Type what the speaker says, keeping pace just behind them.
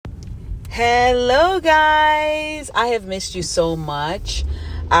Hello, guys. I have missed you so much,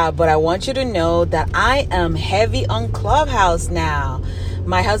 but I want you to know that I am heavy on Clubhouse now.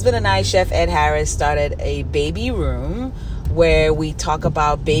 My husband and I, Chef Ed Harris, started a baby room where we talk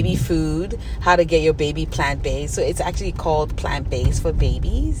about baby food, how to get your baby plant-based. So it's actually called Plant-Based for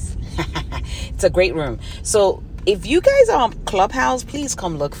Babies. It's a great room. So if you guys are on Clubhouse, please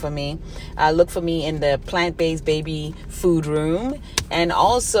come look for me. Look for me in the plant-based baby food room. And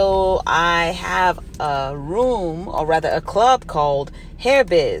also I have a room, or rather a club called Hair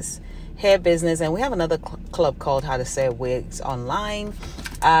Business. And we have another club called How to Sell Wigs Online.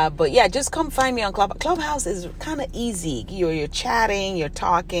 But yeah, just come find me on Clubhouse is kind of easy. You're chatting, you're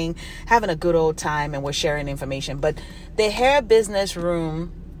talking, having a good old time, and we're sharing information. But the Hair Business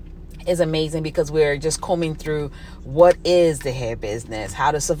room is amazing because we're just combing through what is the hair business,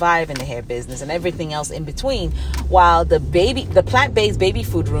 how to survive in the hair business, and everything else in between. While the plant-based baby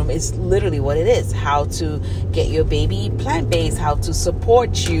food room is literally what it is: how to get your baby plant-based, how to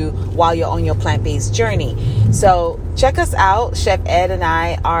support you while you're on your plant-based journey. So check us out. Chef Ed and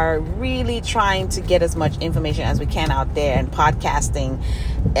I are really trying to get as much information as we can out there, and podcasting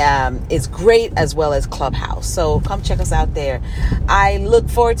is great, as well as Clubhouse. So come check us out there. I look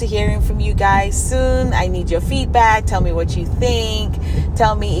forward to hearing from you guys soon. I need your feedback. Tell me what you think.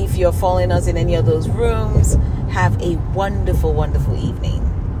 Tell me if you're following us in any of those rooms. Have a wonderful, wonderful evening.